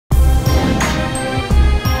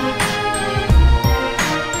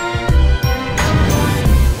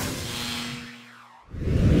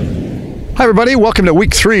Hi everybody, welcome to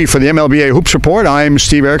week 3 for the MLBA Hoops Report. I'm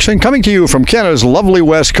Steve Erickson, coming to you from Canada's lovely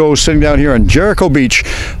west coast, sitting down here on Jericho Beach,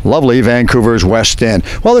 lovely Vancouver's West End.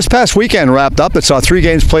 Well, this past weekend wrapped up. It saw 3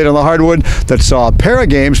 games played on the hardwood, that saw a pair of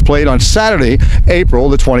games played on Saturday, April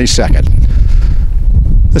the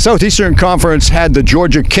 22nd. The Southeastern Conference had the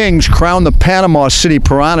Georgia Kings crown the Panama City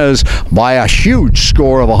Piranhas by a huge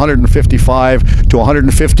score of 155 to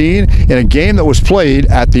 115 in a game that was played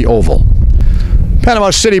at the Oval.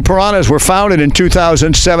 Panama City Piranhas were founded in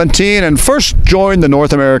 2017 and first joined the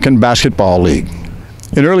North American Basketball League.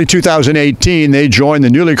 In early 2018, they joined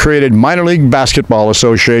the newly created Minor League Basketball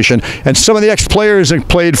Association, and some of the ex-players that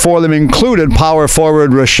played for them included power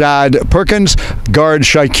forward Rashad Perkins, guard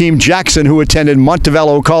Shaquem Jackson, who attended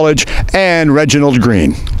Montevallo College, and Reginald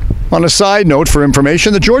Green. On a side note for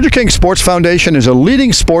information, the Georgia Kings Sports Foundation is a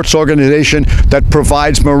leading sports organization that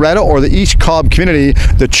provides Moretta or the East Cobb community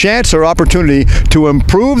the chance or opportunity to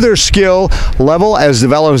improve their skill level as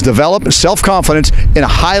develop self-confidence in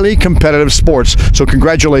highly competitive sports. So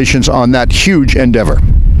congratulations on that huge endeavor.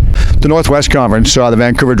 The Northwest Conference saw the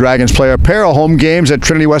Vancouver Dragons play a pair of home games at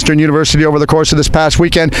Trinity Western University over the course of this past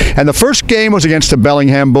weekend, and the first game was against the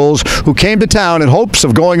Bellingham Bulls, who came to town in hopes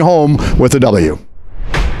of going home with a W.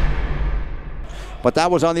 But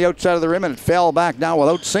that was on the outside of the rim and it fell back down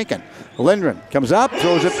without sinking. Lindgren comes up,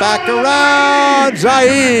 throws it back around.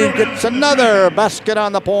 Zaid gets another basket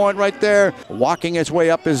on the point right there. Walking his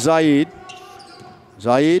way up is Zaid.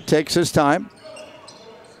 Zaid takes his time.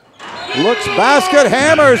 Looks, basket,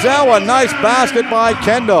 hammers that one. Nice basket by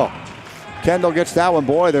Kendall. Kendall gets that one.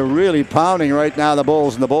 Boy, they're really pounding right now, the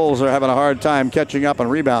Bulls, and the Bulls are having a hard time catching up and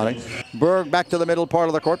rebounding. Berg back to the middle part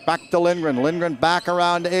of the court, back to Lindgren. Lindgren back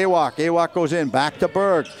around to Awak. Awak goes in, back to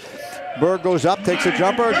Berg. Berg goes up, takes a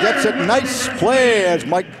jumper, gets it. Nice play as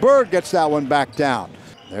Mike Berg gets that one back down.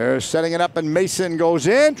 They're setting it up, and Mason goes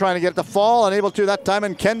in, trying to get it to fall, unable to that time,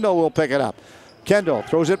 and Kendall will pick it up. Kendall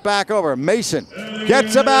throws it back over. Mason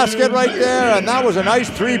gets a basket right there, and that was a nice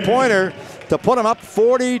three-pointer to put him up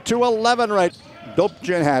 40-11 right.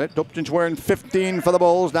 Dopchin had it. Dopchin's wearing 15 for the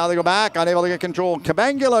Bulls. Now they go back, unable to get control.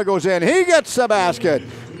 Kabangula goes in. He gets the basket.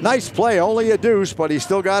 Nice play, only a deuce, but he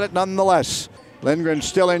still got it nonetheless. Lindgren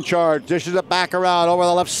still in charge. Dishes it back around over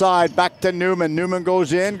the left side. Back to Newman. Newman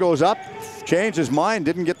goes in, goes up. Changed his mind.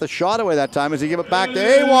 Didn't get the shot away that time as he give it back to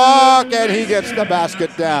Awak, and he gets the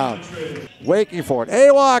basket down. Waking for it.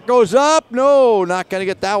 Awak goes up. No, not going to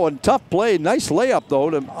get that one. Tough play. Nice layup, though.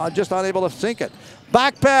 Just unable to sink it.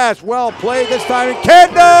 Back pass. Well played this time.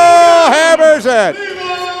 Kendall hammers it.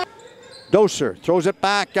 Doser throws it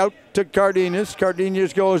back out to Cardenas.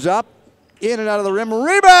 Cardenas goes up. In and out of the rim.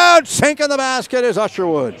 Rebound. Sinking the basket is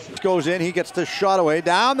Usherwood. Goes in. He gets the shot away.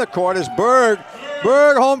 Down the court is Berg.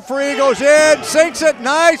 Berg home free. Goes in. Sinks it.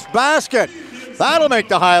 Nice basket. That'll make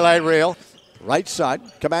the highlight reel. Right side,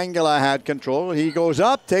 Kabangula had control. He goes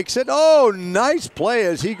up, takes it. Oh, nice play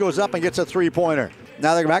as he goes up and gets a three-pointer.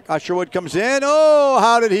 Now they go back. Usherwood comes in. Oh,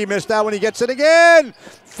 how did he miss that one? He gets it again.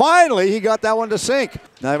 Finally, he got that one to sink.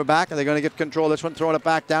 Now they're back, and they're going to get control of this one, throwing it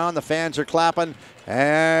back down. The fans are clapping,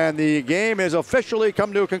 and the game is officially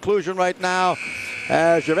come to a conclusion right now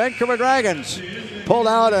as your Vancouver Dragons pulled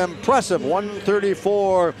out an impressive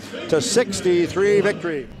 134-63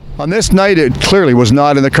 victory. On this night, it clearly was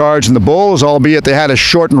not in the cards, and the Bulls, albeit they had a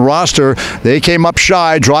shortened roster, they came up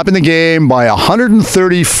shy, dropping the game by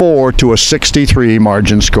 134 to a 63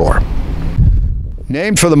 margin score.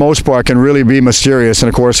 Named for the most part can really be mysterious, and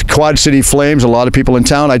of course Quad City Flames, a lot of people in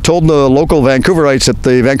town. I told the local Vancouverites that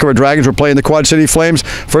the Vancouver Dragons were playing the Quad City Flames.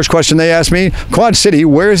 First question they asked me, Quad City,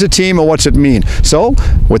 where is the team and what's it mean? So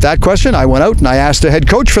with that question, I went out and I asked the head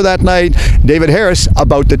coach for that night, David Harris,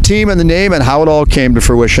 about the team and the name and how it all came to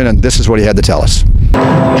fruition, and this is what he had to tell us.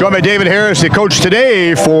 Joined by David Harris, the coach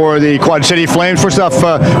today for the Quad City Flames. First off,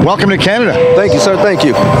 welcome to Canada. Thank you, sir. Thank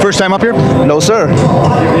you. First time up here? No, sir.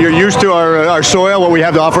 You're used to our soil, what we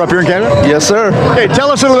have to offer up here in Canada? Yes, sir. Hey,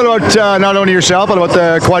 tell us a little bit about not only yourself, but about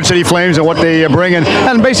the Quad City Flames and what they bring.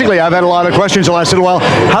 And basically, I've had a lot of questions the last little while.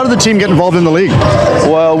 How did the team get involved in the league?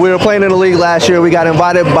 Well, we were playing in the league last year. We got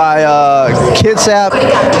invited by KidSap,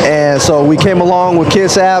 and so we came along with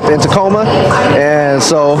KidSap in Tacoma. And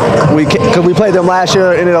so we played them last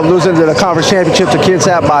year, ended up losing to the conference championship to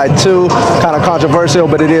KidSap by 2. Kind of controversial,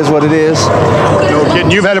 but it is what it is. No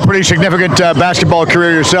kidding. You've had a pretty significant basketball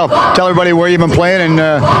career yourself. Tell everybody where you've been playing and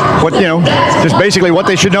what, just basically what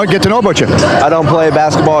they should get to know about you. I don't play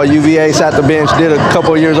basketball at UVA, sat the bench, did a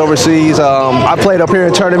couple of years overseas. I played up here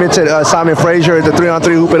in tournaments at Simon Fraser at the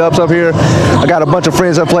 3-on-3 Hoop It Ups up here. I got a bunch of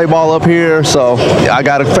friends that play ball up here, so I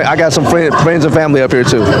got some friends and family up here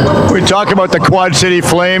too. We talk about the Quad City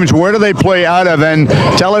Flames. Where do they play out of, and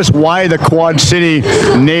Tell us why the Quad City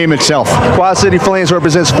name itself. Quad City Flames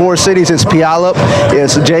represents 4 cities. It's Puyallup,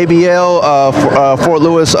 it's JBL, Fort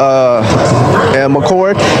Lewis, and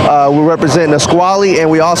McCord. We represent Nisqually, and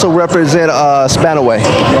we also represent Spanaway.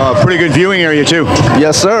 Pretty good viewing area too.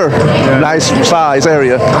 Yes, sir. Yeah. Nice size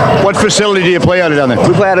area. What facility do you play out of down there?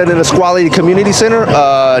 We play out of the Nisqually Community Center.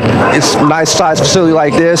 It's a nice size facility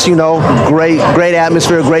like this, you know, great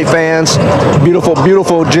atmosphere, great fans,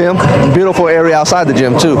 beautiful gym, beautiful area outside the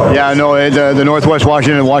gym too. Yeah, I know the Northwest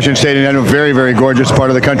Washington and Washington State and a very gorgeous part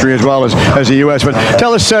of the country as well as the U.S. But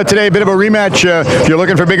tell us today a bit of a rematch. If you're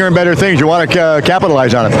looking for bigger and better things, you want to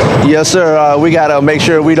capitalize on it. Yes, sir. We got to make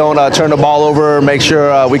sure we don't turn the ball over. Make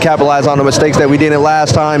sure we capitalize on the mistakes that we did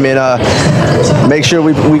last time, and make sure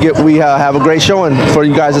we have a great showing for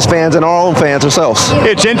you guys as fans and our own fans ourselves.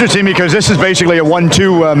 It's interesting because this is basically a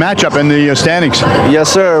 1-2 matchup in the standings.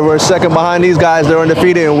 Yes, sir. We're second behind these guys. They're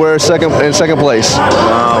undefeated, and we're in second place.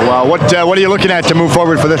 Wow. What are you looking at to move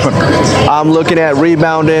forward for this one? I'm looking at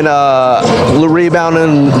rebounding,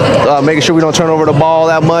 making sure we don't turn over the ball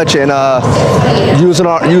that much, and using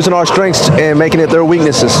our strengths and making it their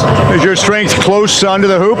weaknesses. Is your strength close under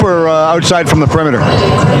the hoop or outside from the perimeter?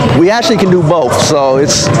 We actually can do both, so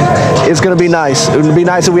it's going to be nice. It would be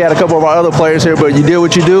nice if we had a couple of our other players here, but you do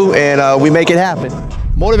what you do, and we make it happen.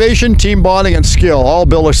 Motivation, team bonding, and skill all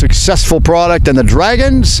build a successful product, and the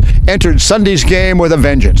Dragons entered Sunday's game with a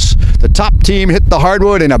vengeance. The top team hit the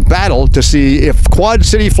hardwood in a battle to see if Quad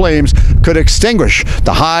City Flames could extinguish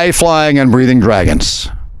the high-flying and breathing Dragons.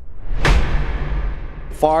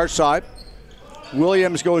 Far side.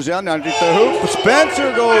 Williams goes in underneath the hoop.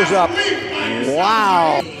 Spencer goes up.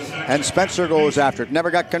 Wow. And Spencer goes after it.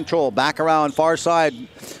 Never got control. Back around far side.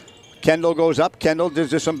 Kendall goes up. Kendall does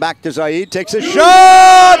this one back to Zaid. Takes a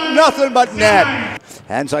shot. Nothing but net.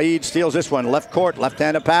 And Zaid steals this one. Left court.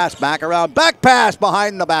 Left-handed pass. Back around. Back pass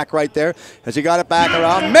behind the back right there. As he got it back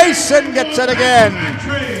around. Mason gets it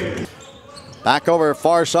again. Back over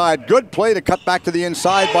far side. Good play to cut back to the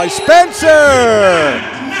inside by Spencer.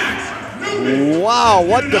 Wow,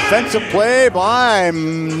 what defensive play by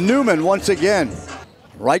Newman once again.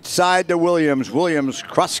 Right side to Williams. Williams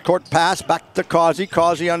cross-court pass back to Causey.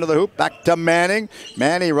 Causey under the hoop. Back to Manning.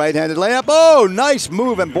 Manning right-handed layup. Oh, nice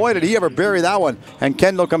move. And boy, did he ever bury that one. And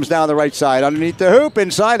Kendall comes down the right side. Underneath the hoop.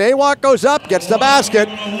 Inside. Awak goes up. Gets the basket.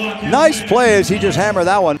 Nice play as he just hammered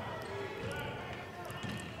that one.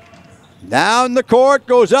 Down the court.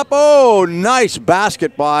 Goes up. Oh, nice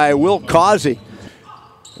basket by Will Causey.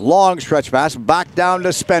 Long stretch pass, back down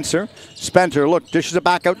to Spencer. Spencer, look, dishes it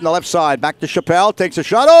back out in the left side. Back to Chappelle, takes a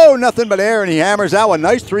shot. Oh, nothing but air, and he hammers that one.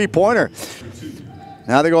 Nice three-pointer.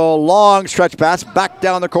 Now they go long stretch pass, back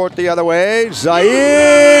down the court the other way.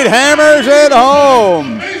 Zaid hammers it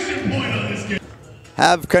home.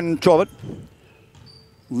 Have control of it.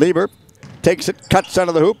 Lieber takes it, cuts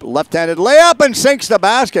under the hoop. Left-handed layup and sinks the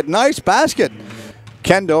basket. Nice basket.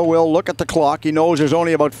 Kendall will look at the clock. He knows there's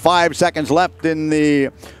only about 5 seconds left in the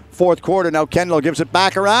fourth quarter. Now Kendall gives it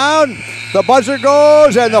back around. The buzzer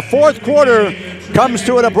goes, and the fourth quarter comes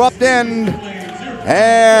to an abrupt end.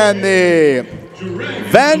 And the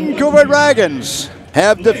Vancouver Dragons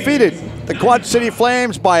have defeated the Quad City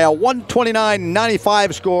Flames by a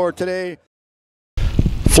 129-95 score today.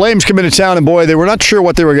 Flames come into town, and boy, they were not sure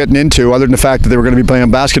what they were getting into other than the fact that they were going to be playing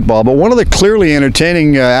basketball. But one of the clearly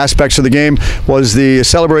entertaining aspects of the game was the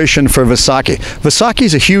celebration for Visaki. Visaki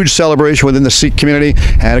is a huge celebration within the Sikh community,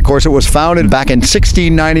 and of course it was founded back in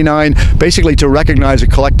 1699 basically to recognize a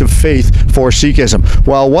collective faith for Sikhism.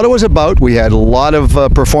 Well, what it was about, we had a lot of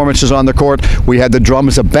performances on the court. We had the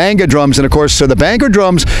drums, the Banga drums, and of course the Banga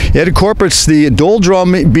drums, it incorporates the Dol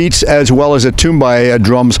drum beats as well as the Tumbai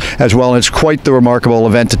drums as well, and it's quite the remarkable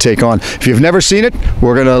event to take on. If you've never seen it,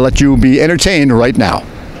 we're going to let you be entertained right now.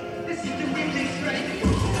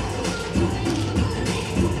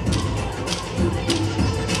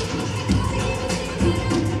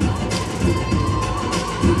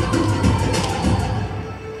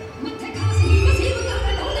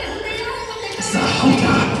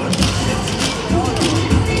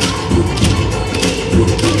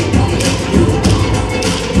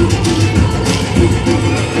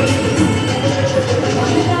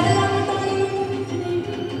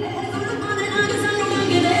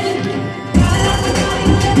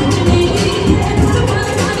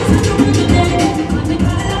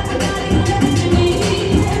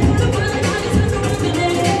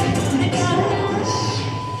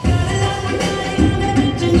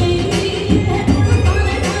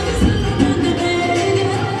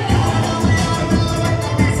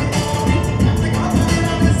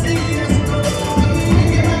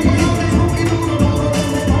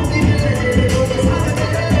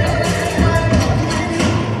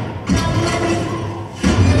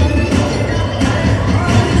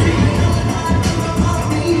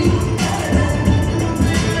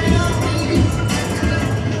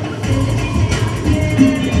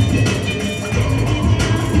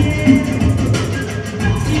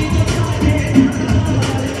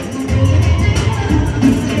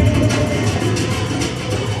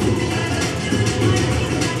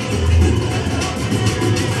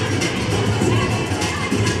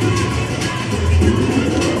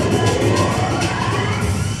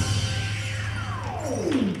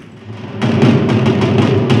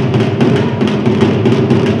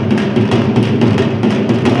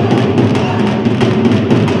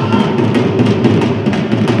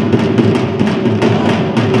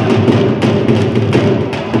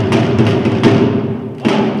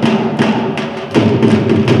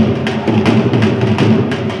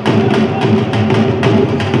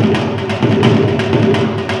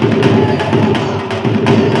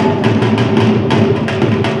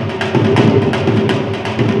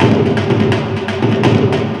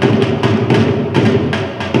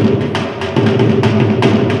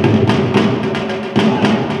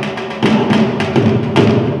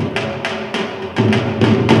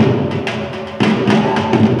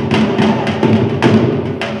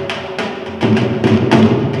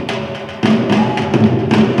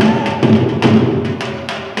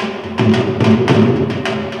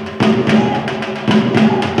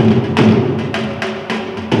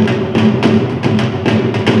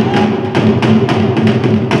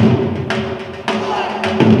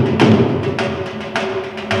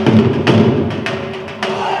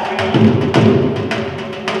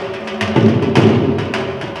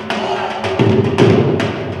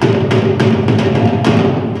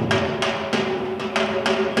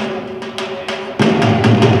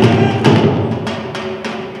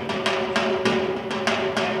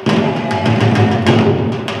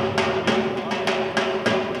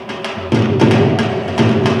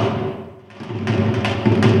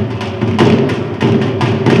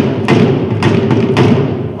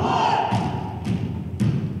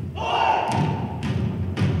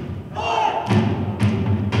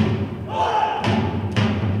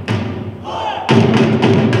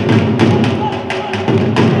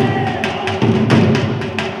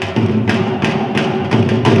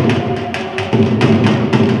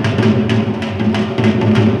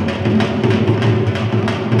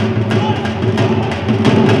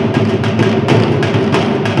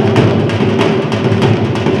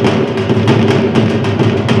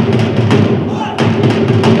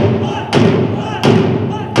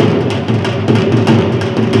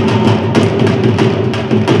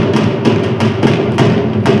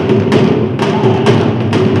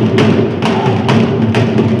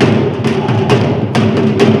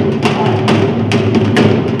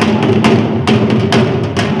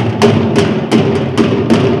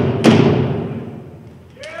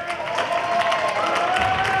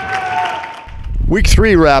 Week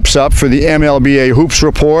 3 wraps up for the MLBA Hoops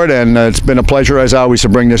Report, and it's been a pleasure, as always, to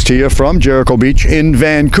bring this to you from Jericho Beach in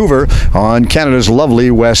Vancouver on Canada's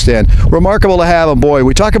lovely West End. Remarkable to have a boy.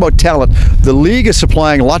 We talk about talent. The league is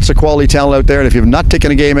supplying lots of quality talent out there, and if you've not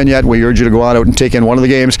taken a game in yet, we urge you to go out and take in one of the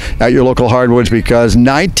games at your local hardwoods, because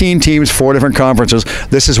 19 teams, 4 different conferences.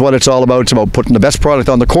 This is what it's all about. It's about putting the best product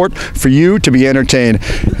on the court for you to be entertained,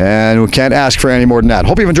 and we can't ask for any more than that.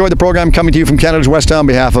 Hope you've enjoyed the program coming to you from Canada's West End. On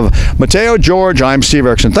behalf of Matteo, George, I'm Steve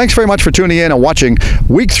Erickson. Thanks very much for tuning in and watching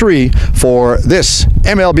Week 3 for this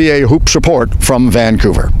MLBA Hoops Report from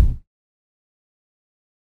Vancouver.